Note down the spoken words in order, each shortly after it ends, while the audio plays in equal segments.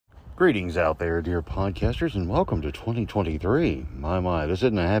Greetings out there, dear podcasters, and welcome to 2023. My, this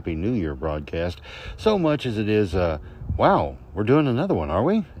isn't a Happy New Year broadcast so much as it is, wow, we're doing another one, are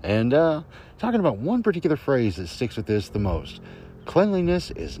we? And talking about one particular phrase that sticks with this the most.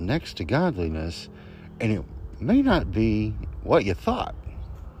 Cleanliness is next to godliness, and it may not be what you thought.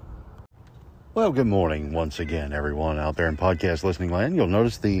 Well, good morning once again, everyone out there in podcast listening land. You'll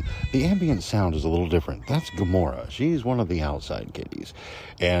notice the ambient sound is a little different. That's Gamora. She's one of the outside kitties.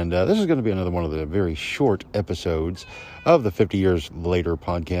 And this is going to be another one of the very short episodes of the 50 Years Later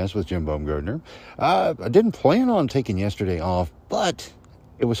podcast with Jim Baumgartner. I didn't plan on taking yesterday off, but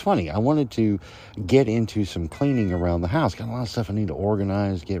it was funny. I wanted to get into some cleaning around the house. Got a lot of stuff I need to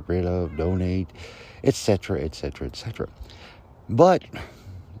organize, get rid of, donate, etc., etc., etc. But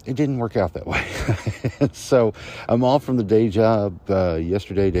it didn't work out that way. So I'm off from the day job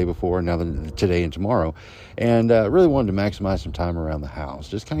yesterday, day before, now today and tomorrow. And really wanted to maximize some time around the house.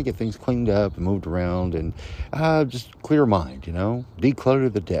 Just kind of get things cleaned up and moved around and just clear mind,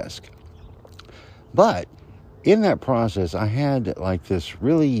 declutter the desk. But in that process, I had like this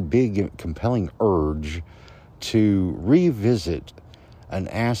really big, compelling urge to revisit an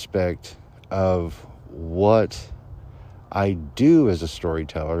aspect of what I do as a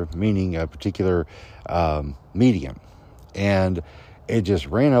storyteller, meaning a particular medium. And it just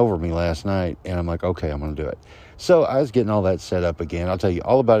ran over me last night, and I'm like, okay, I'm going to do it. So I was getting all that set up again. I'll tell you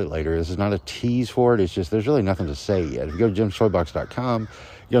all about it later. This is not a tease for it. It's just there's really nothing to say yet. If you go to jimstoybox.com,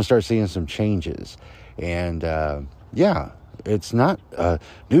 you're going to start seeing some changes. And, it's not a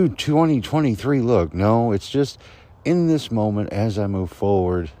new 2023 look. No, it's just in this moment as I move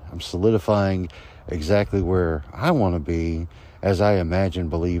forward, I'm solidifying exactly where I want to be as I imagine,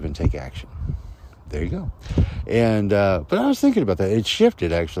 believe, and take action. There you go. And but I was thinking about that. It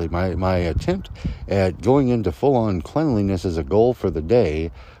shifted, actually. My attempt at going into full-on cleanliness as a goal for the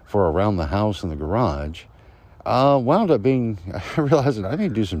day for around the house and the garage wound up being, I realized that I need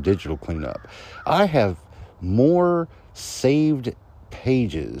to do some digital cleanup. I have more saved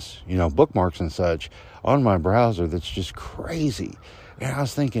pages, bookmarks and such, on my browser that's just crazy. And I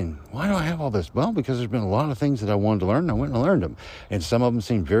was thinking, why do I have all this? Well, because there's been a lot of things that I wanted to learn, and I went and learned them. And some of them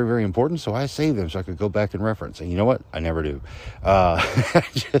seemed very, very important, so I saved them so I could go back and reference. And you know what? I never do. But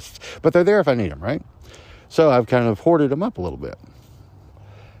they're there if I need them, right? So I've kind of hoarded them up a little bit.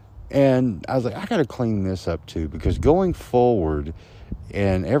 And I was like, I got to clean this up too, because going forward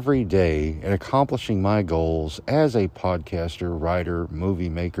and every day and accomplishing my goals as a podcaster, writer, movie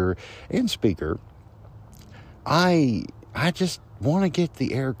maker, and speaker, I just want to get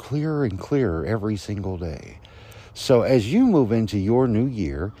the air clearer and clearer every single day. So as you move into your new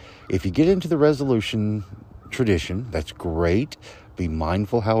year, if you get into the resolution tradition, that's great. Be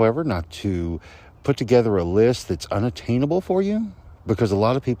mindful, however, not to put together a list that's unattainable for you, because a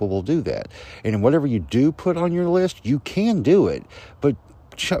lot of people will do that. And whatever you do put on your list, you can do it, but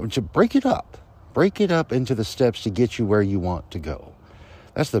to break it up. Break it up into the steps to get you where you want to go.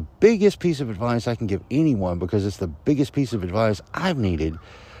 That's the biggest piece of advice I can give anyone, because it's the biggest piece of advice I've needed.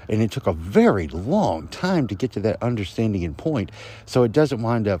 And it took a very long time to get to that understanding and point, so it doesn't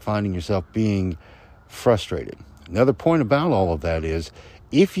wind up finding yourself being frustrated. Another point about all of that is,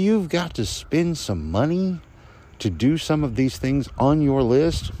 if you've got to spend some money to do some of these things on your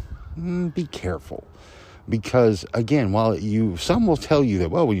list, be careful. Because, again, while some will tell you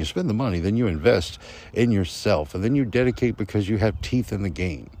that, well, when you spend the money, then you invest in yourself, and then you dedicate because you have teeth in the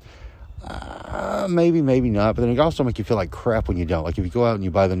game. Maybe not, but then it also makes you feel like crap when you don't. Like if you go out and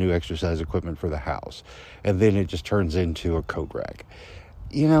you buy the new exercise equipment for the house, and then it just turns into a coat rack.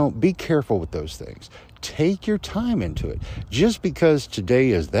 Be careful with those things. Take your time into it. Just because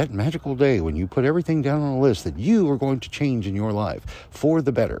today is that magical day when you put everything down on a list that you are going to change in your life for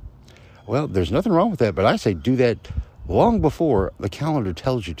the better. Well, there's nothing wrong with that, but I say do that long before the calendar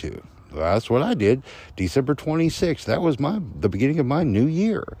tells you to. That's what I did. December 26th, that was the beginning of my new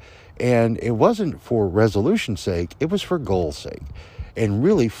year. And it wasn't for resolution's sake, it was for goal's sake. And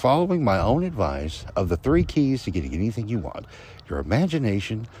really following my own advice of the 3 keys to getting anything you want. Your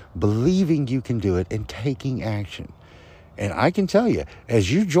imagination, believing you can do it, and taking action. And I can tell you,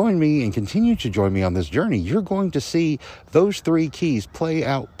 as you join me and continue to join me on this journey, you're going to see those 3 keys play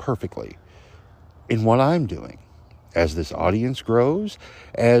out perfectly in what I'm doing. As this audience grows,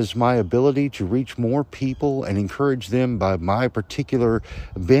 as my ability to reach more people and encourage them by my particular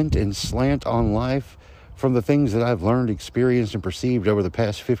bent and slant on life from the things that I've learned, experienced, and perceived over the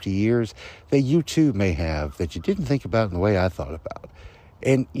past 50 years that you too may have that you didn't think about in the way I thought about.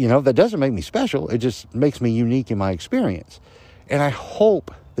 And, that doesn't make me special. It just makes me unique in my experience. And I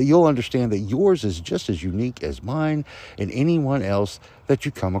hope that you'll understand that yours is just as unique as mine and anyone else that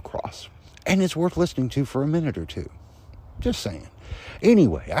you come across. And it's worth listening to for a minute or two. Just saying.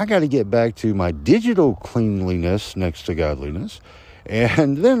 Anyway, I got to get back to my digital cleanliness next to godliness.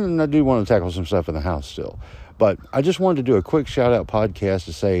 And then I do want to tackle some stuff in the house still. But I just wanted to do a quick shout out podcast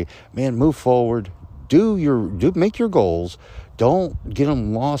to say, man, move forward. Make your goals. Don't get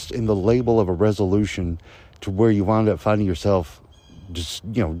them lost in the label of a resolution to where you wind up finding yourself just,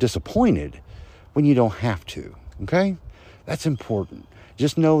 disappointed when you don't have to. Okay? That's important.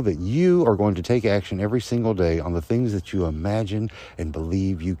 Just know that you are going to take action every single day on the things that you imagine and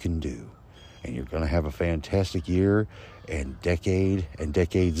believe you can do. And you're going to have a fantastic year and decade and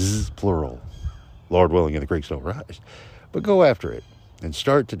decades, plural. Lord willing, and the creeks don't rise. But go after it and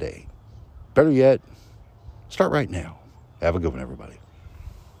start today. Better yet, start right now. Have a good one, everybody.